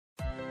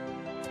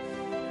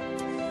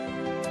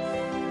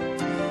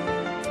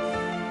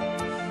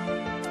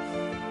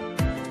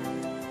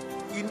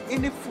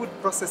any food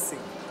processing,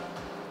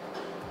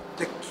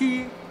 the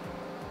key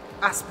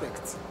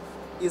aspect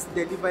is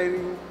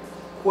delivering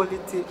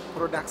quality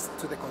products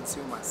to the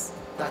consumers.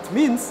 That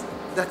means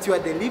that you are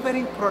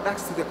delivering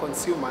products to the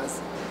consumers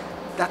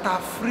that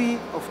are free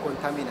of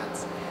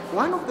contaminants.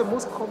 One of the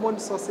most common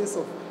sources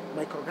of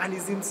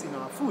microorganisms in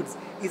our foods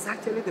is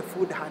actually the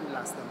food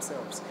handlers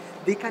themselves.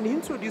 They can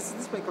introduce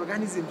these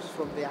microorganisms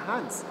from their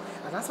hands,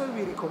 and that's why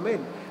we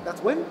recommend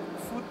that when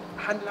food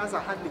handlers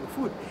are handling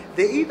food,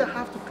 they either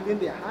have to clean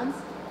their hands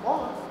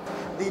or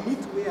they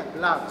need to wear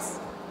gloves.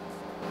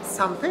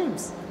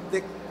 Sometimes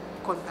the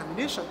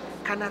contamination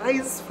can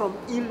arise from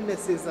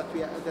illnesses that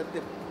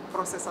the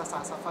processors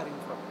are suffering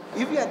from.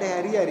 If you are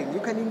diarrheaing, you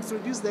can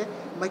introduce the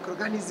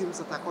microorganisms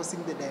that are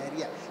causing the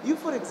diarrhea. If,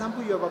 for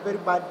example, you have a very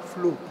bad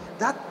flu,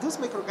 those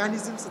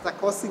microorganisms that are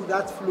causing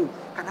that flu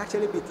can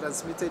actually be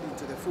transmitted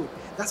into the food.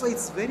 That's why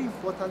it's very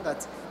important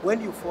that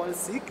when you fall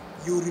sick,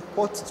 you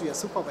report to your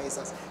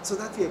supervisors so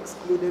that you're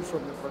excluded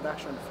from the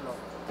production floor.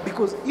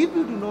 Because if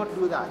you do not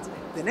do that,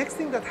 the next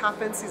thing that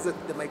happens is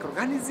that the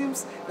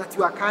microorganisms that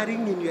you are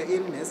carrying in your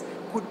illness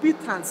could be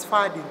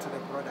transferred into the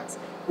products.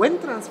 When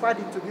transferred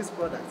into these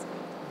products,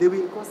 they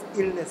will cause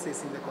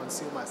illnesses in the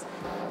consumers.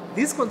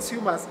 These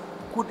consumers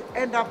could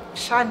end up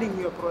shunning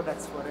your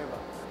products forever.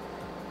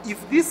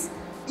 If this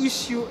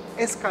issue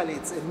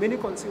escalates and many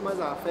consumers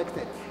are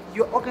affected,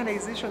 your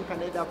organization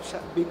can end up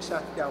being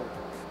shut down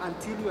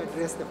until you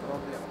address the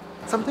problem.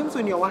 Sometimes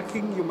when you're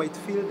working, you might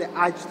feel the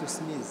urge to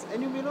sneeze,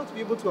 and you may not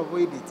be able to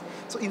avoid it.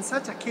 So in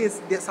such a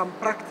case, there are some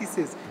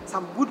practices,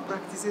 some good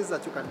practices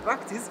that you can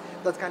practice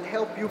that can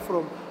help you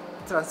from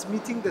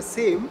transmitting the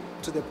same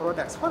to the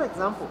products. For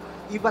example,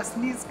 if a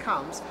sneeze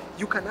comes,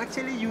 you can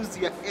actually use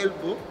your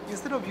elbow.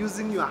 Instead of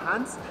using your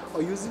hands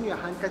or using your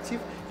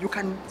handkerchief, you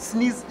can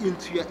sneeze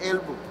into your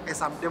elbow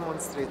as I'm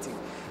demonstrating.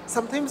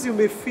 Sometimes you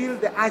may feel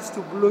the urge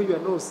to blow your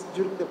nose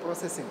during the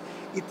processing.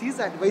 It is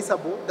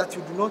advisable that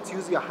you do not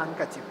use your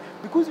handkerchief,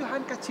 because your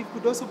handkerchief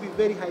could also be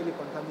very highly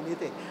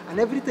contaminated, and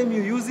every time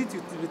you use it,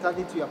 you return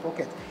it to your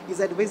pocket. It's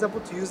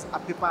advisable to use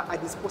a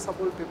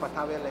disposable paper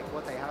towel like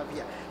what I have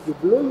here. You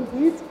blow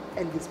into it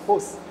and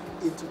dispose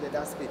into the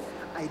dustbin.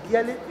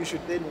 Ideally, you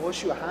should then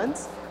wash your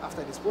hands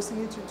after disposing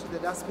it into the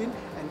dustbin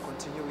and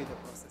continue with the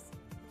process.